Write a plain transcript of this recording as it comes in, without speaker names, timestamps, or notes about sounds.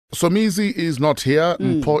Somizi is not here.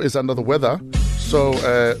 Paul is under the weather. So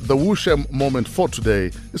the Shem moment for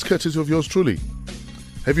today is courtesy of yours truly.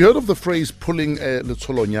 Have you heard of the phrase pulling a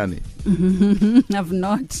letsolonyane? I've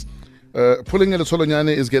not. Pulling a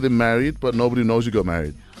letsolonyane is getting married, but nobody knows you got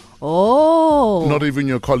married. Oh. Not even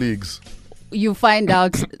your colleagues. You find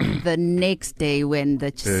out the next day when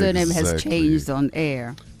the surname has changed on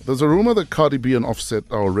air. There's a rumor that Cardi B and Offset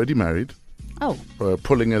are already married. Oh.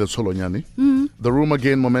 Pulling a letsolonyane. The rumor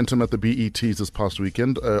gained momentum at the BETs this past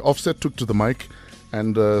weekend. Offset took to the mic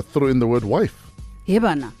and threw in the word wife.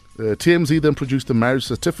 Hebana. TMZ then produced a marriage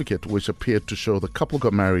certificate which appeared to show the couple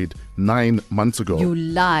got married 9 months ago. You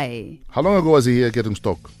lie. How long ago was he here getting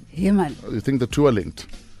stock? Heman. You think the two are linked?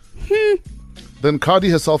 Then Cardi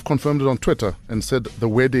herself confirmed it on Twitter and said the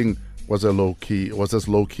wedding was as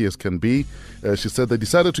low key as can be. She said they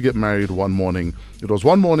decided to get married one morning. It was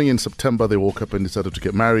one morning in September they woke up and decided to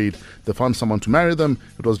get married. They found someone to marry them.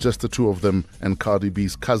 It was just the two of them and Cardi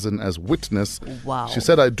B's cousin as witness. Wow. She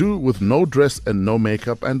said, I do with no dress and no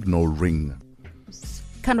makeup and no ring.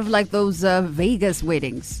 Kind of like those Vegas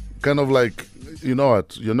weddings. Kind of like, you know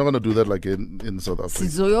what, you're not going to do that like in South Africa.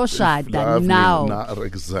 Sizoyoshada now.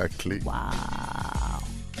 Exactly. Wow.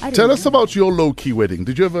 Tell us about your low-key wedding.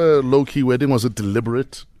 Did you have a low-key wedding? Was it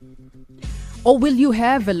deliberate? Or will you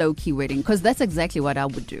have a low-key wedding? Because that's exactly what I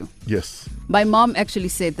would do. Yes. My mom actually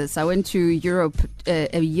said this. I went to Europe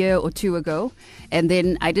a year or two ago, and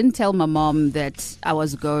then I didn't tell my mom that I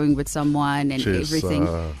was going with someone and everything.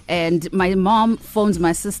 And my mom phones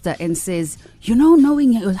my sister and says, you know,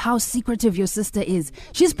 knowing how secretive your sister is,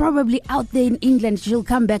 she's probably out there in England. She'll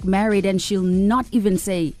come back married and she'll not even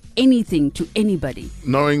say anything to anybody.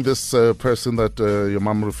 Knowing this person that your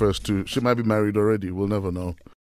mom refers to, she might be married already. We'll never know.